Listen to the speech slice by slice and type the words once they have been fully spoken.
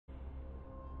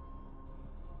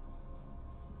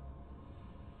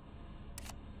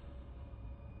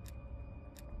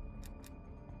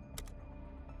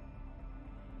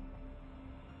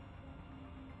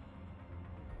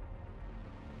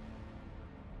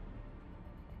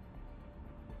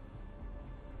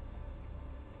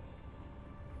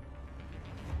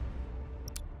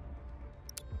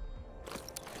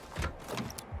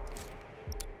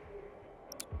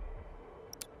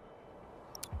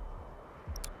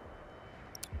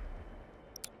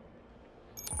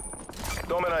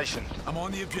Domination. I'm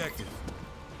on the objective.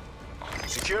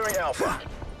 Securing Alpha.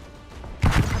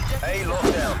 A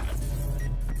locked down.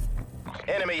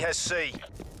 Enemy has C.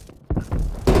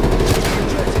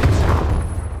 Objectives.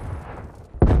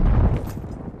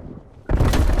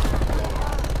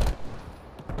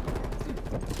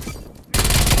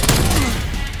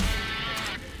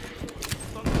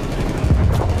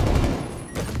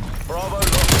 Bravo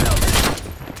locked down.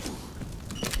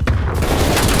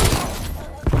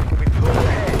 We pull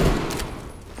ahead.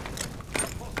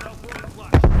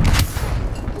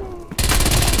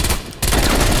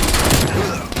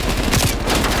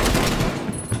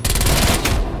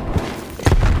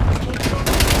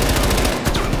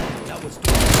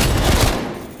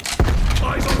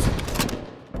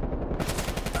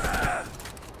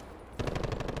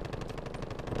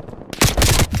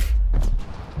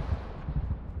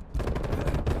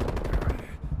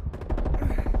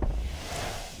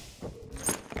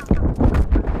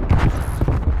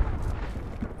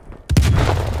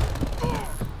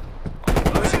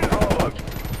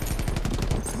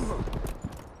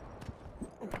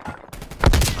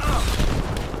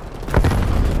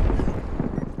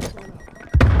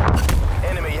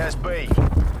 B.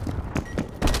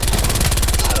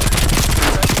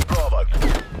 Bravo.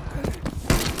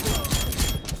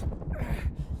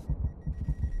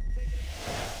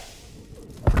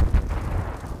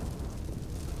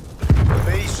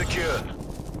 B secure.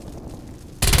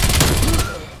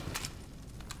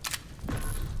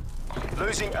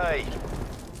 Losing A.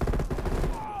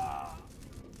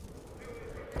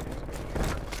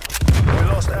 We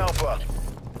lost Alpha.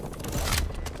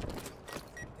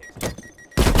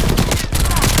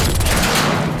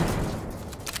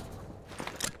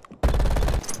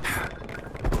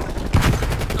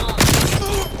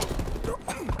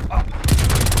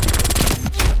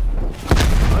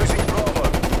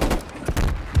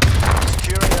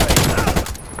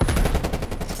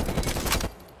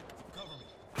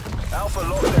 Alpha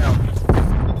lockdown.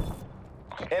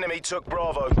 Enemy took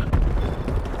Bravo.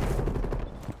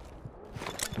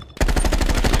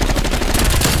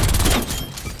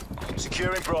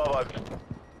 Securing Bravo.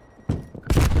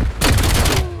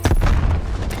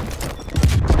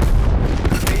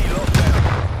 B lockdown.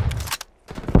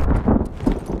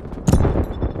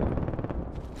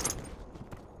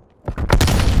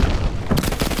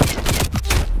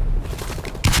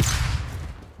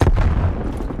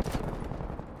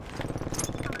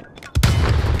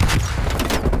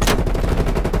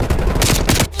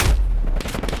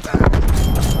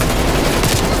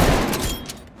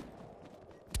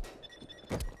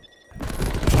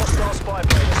 Spy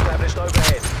plane established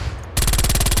overhead.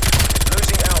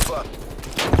 Losing Alpha.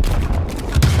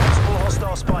 Multiple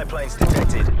hostile spy planes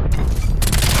detected.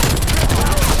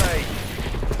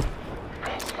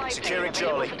 Securing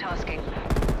Charlie.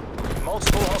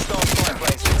 Multiple hostile spy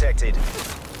planes detected.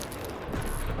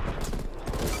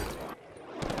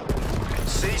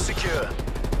 C secure.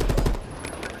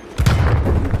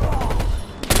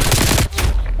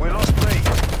 We lost B.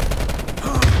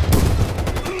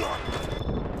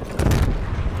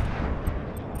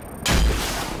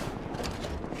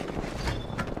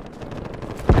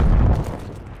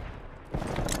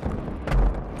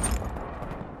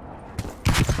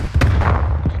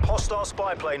 Hostile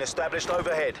spy plane established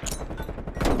overhead.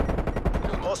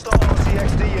 Hostile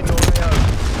RCXD in your AO.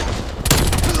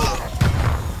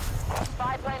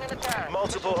 Spy plane in the turn.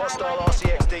 Multiple hostile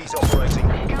RCXDs operating.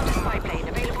 Counter spy plane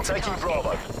available for Taking tasking.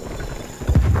 Bravo.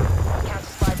 Counter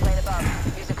spy plane above.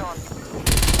 Music on.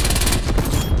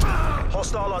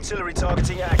 Hostile artillery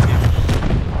targeting active.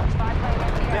 Spy plane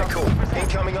empty. Net call.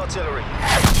 Incoming artillery.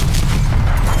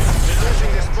 We're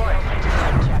losing this fight.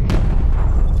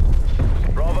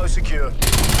 Bravo secure.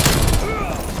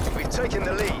 We've taken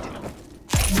the lead.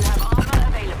 You have armor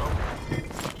available.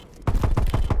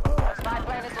 Spy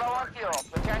plane is low on fuel.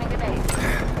 Returning to base.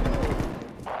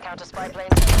 Counter spy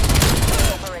plane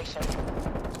operation.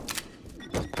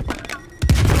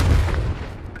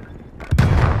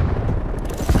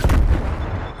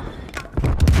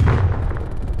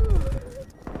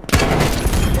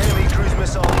 Enemy cruise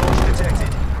missile launch detected.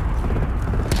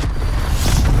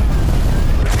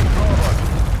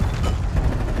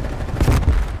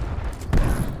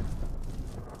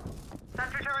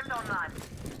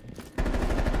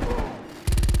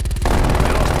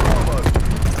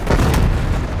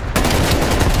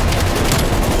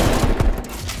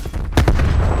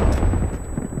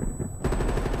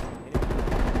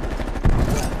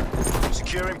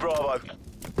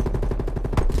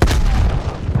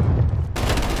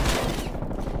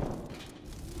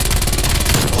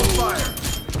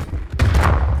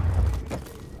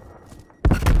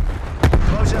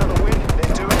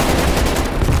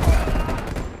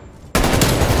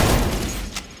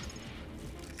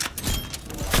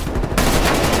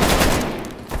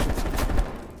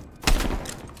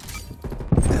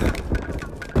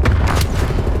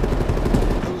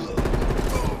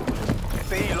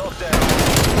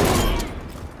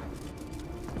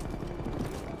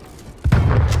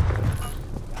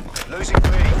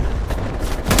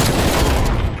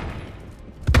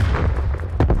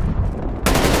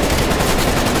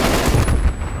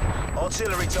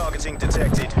 targeting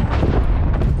detected.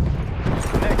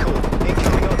 Nickel,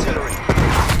 incoming artillery.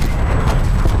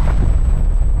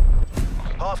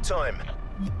 Half time.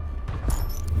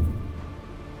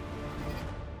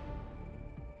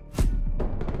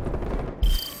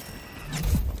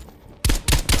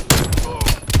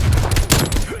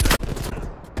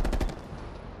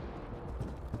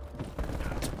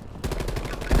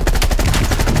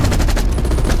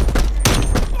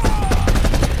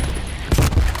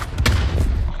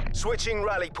 Switching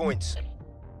rally points.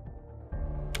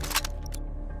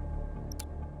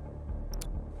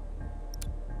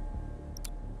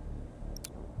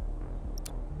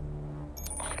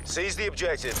 Seize the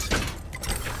objectives.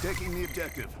 Taking the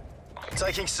objective.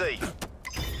 Taking C.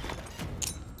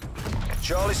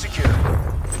 Charlie secure.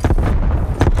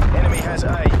 Enemy has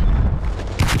A.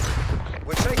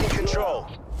 We're taking control.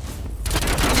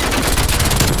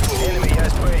 Enemy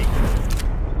has B.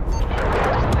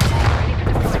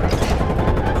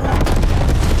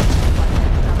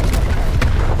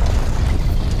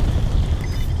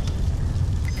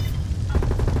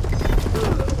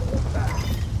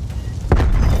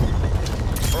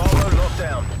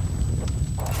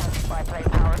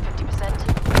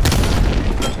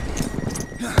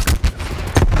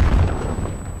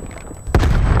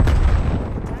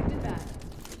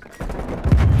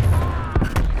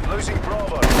 Losing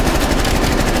Bravo.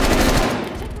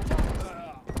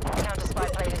 Counter spy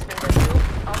plane has been revealed.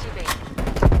 RTB.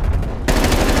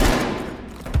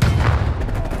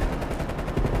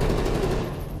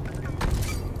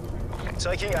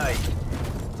 Taking A.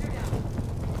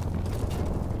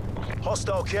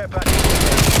 Hostile care package.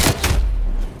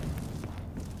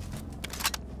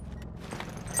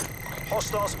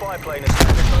 Hostile spy plane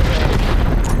established overhead.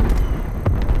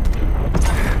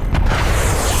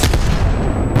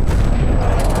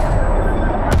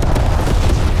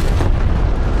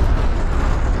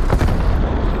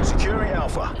 Securing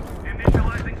Alpha.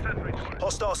 Initializing sentry turret.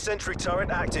 Hostile sentry turret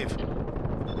active.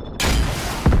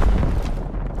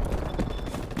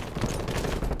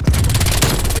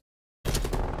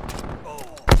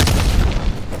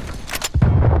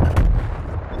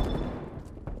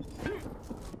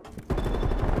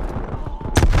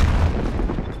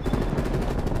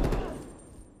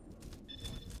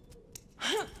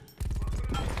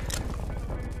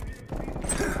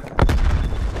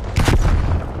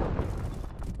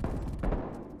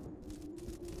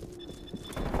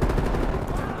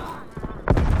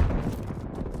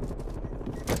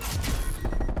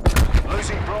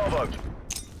 Losing Bravo.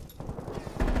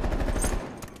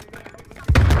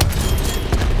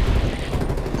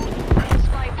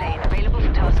 Spy plane available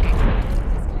for tasking.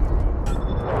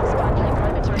 Spy plane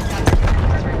perimeter established in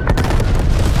phase 3.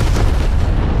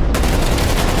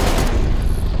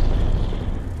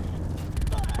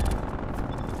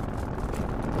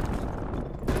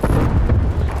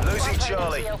 Losing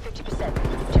Charlie.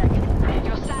 50%. Check.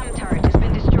 Your SAM turret has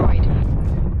been destroyed.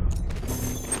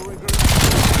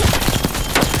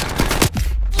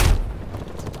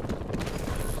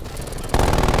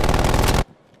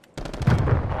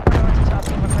 Priority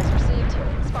tasking request received.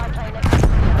 Spy plane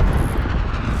executed.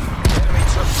 Enemy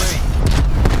took B.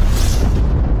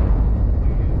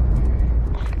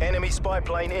 Enemy spy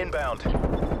plane inbound.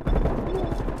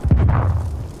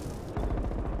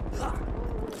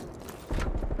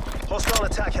 Hostile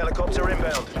attack helicopter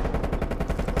inbound.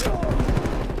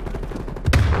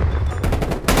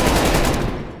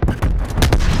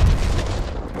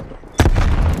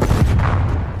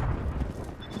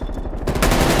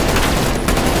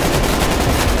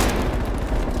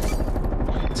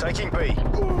 Taking B.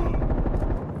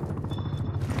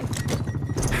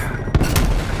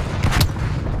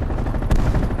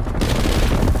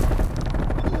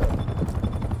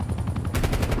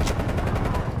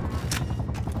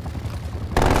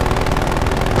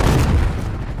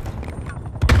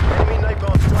 Enemy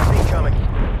napalm strike incoming.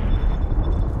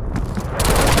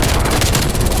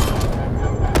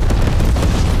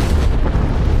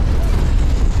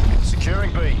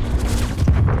 Securing B.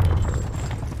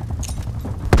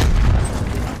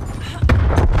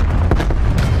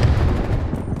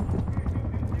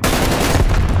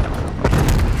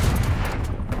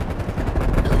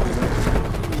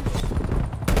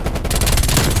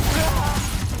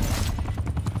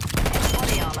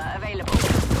 Body armor available.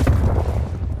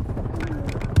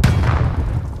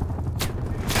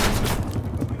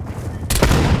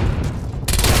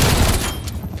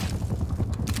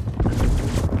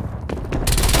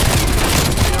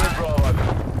 Securing Bravo.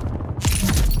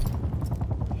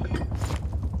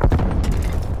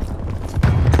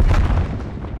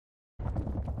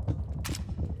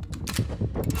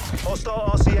 Hostile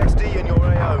RCXD in your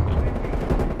AO.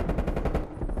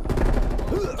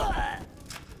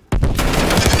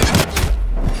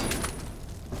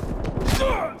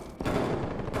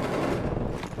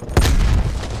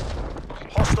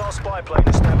 Hostile spy plane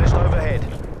established overhead.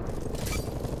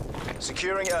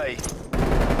 Securing A.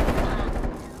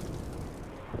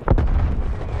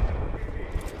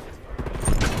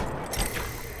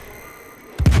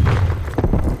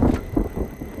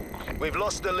 We've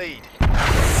lost the lead.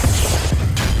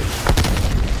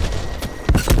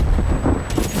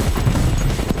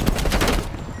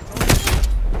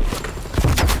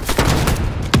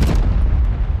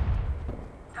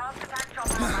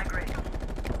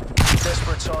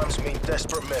 Desperate times mean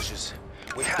desperate measures.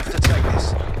 We have to take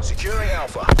this. Securing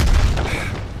Alpha.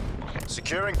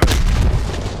 Securing B.